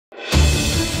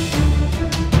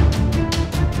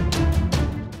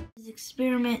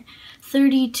experiment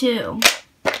 32.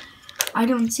 I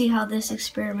don't see how this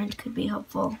experiment could be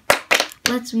helpful.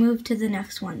 Let's move to the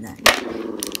next one then.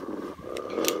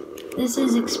 This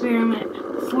is experiment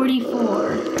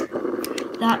 44.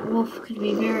 That wolf could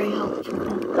be very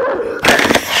helpful.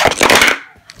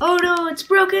 Oh no, it's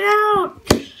broken out!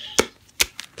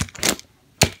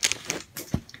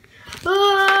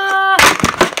 Ah!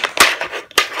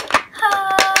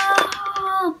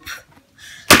 Help!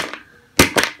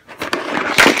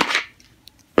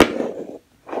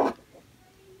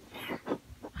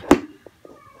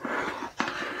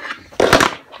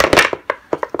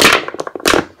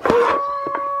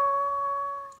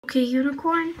 Okay,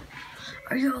 unicorn?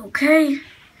 Are you okay?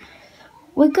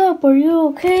 Wake up, are you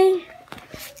okay?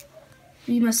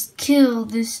 We must kill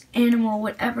this animal,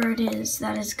 whatever it is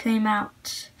that has came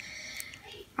out.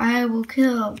 I will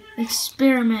kill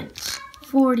experiment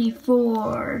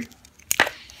 44.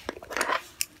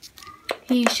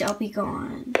 He shall be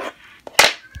gone.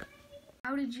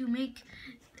 How did you make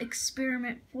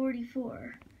experiment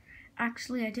 44?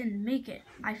 Actually, I didn't make it.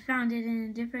 I found it in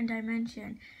a different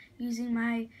dimension using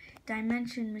my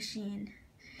dimension machine.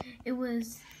 It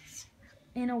was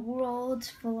in a world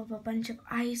full of a bunch of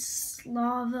ice,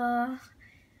 lava,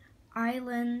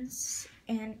 islands,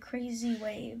 and crazy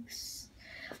waves.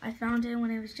 I found it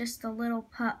when it was just a little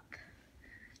pup.